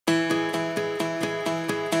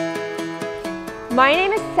My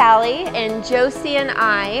name is Sally, and Josie and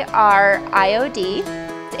I are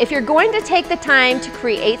IOD. If you're going to take the time to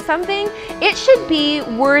create something, it should be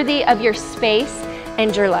worthy of your space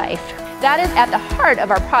and your life. That is at the heart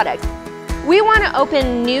of our product. We want to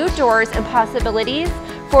open new doors and possibilities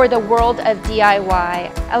for the world of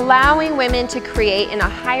DIY, allowing women to create in a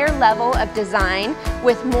higher level of design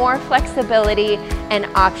with more flexibility and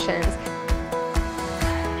options.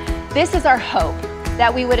 This is our hope,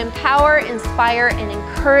 that we would empower, inspire, and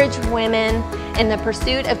encourage women in the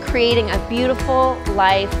pursuit of creating a beautiful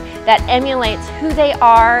life that emulates who they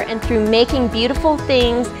are, and through making beautiful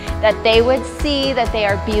things that they would see that they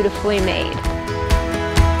are beautifully made.